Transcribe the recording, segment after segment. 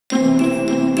Hello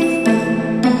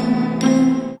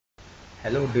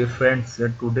dear friends,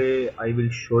 today I will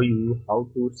show you how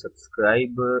to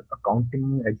subscribe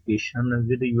accounting education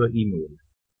with your email.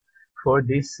 For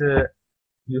this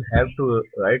you have to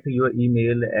write your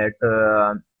email at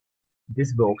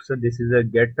this box. This is a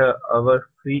get our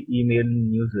free email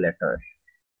newsletter.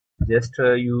 Just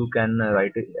you can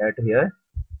write it at here.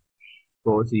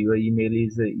 Suppose your email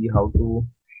is how to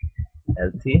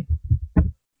healthy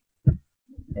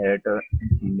at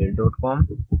gmail.com.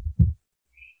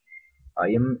 I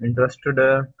am interested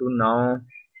to now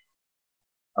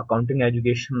accounting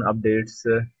education updates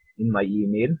in my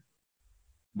email.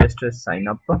 Just sign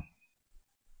up.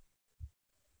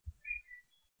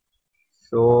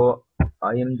 So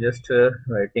I am just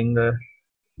writing the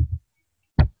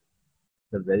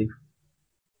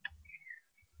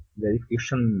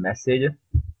verification message.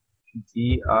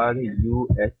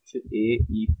 GRUHAEP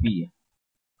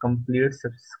complete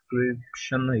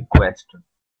subscription request.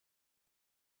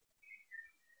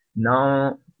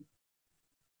 Now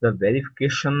the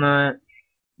verification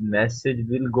message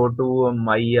will go to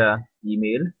my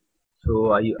email.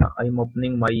 So I am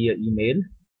opening my email.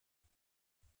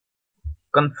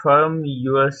 Confirm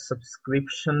your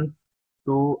subscription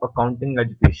to accounting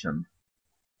education.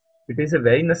 It is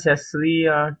very necessary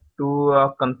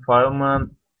to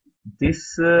confirm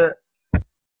this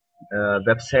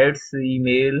website's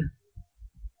email.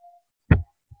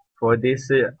 For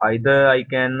this either I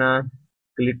can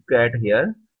click at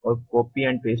here or copy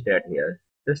and paste at here.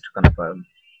 Just confirm.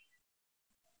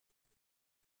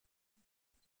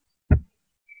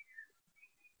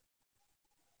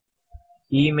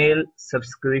 Email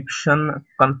subscription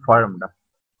confirmed.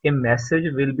 A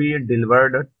message will be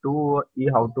delivered to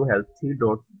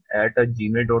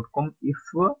ehowtohealthy@gmail.com if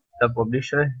the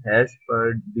publisher has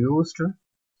produced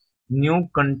new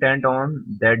content on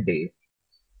that day.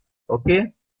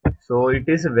 Okay, so it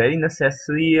is very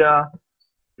necessary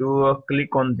to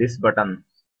click on this button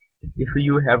if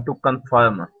you have to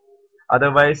confirm.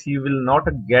 Otherwise you will not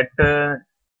get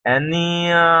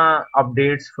any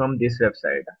updates from this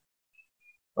website.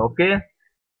 Okay,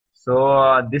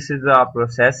 so this is a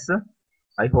process.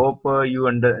 I hope you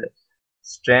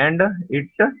understand it.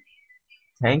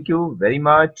 Thank you very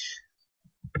much.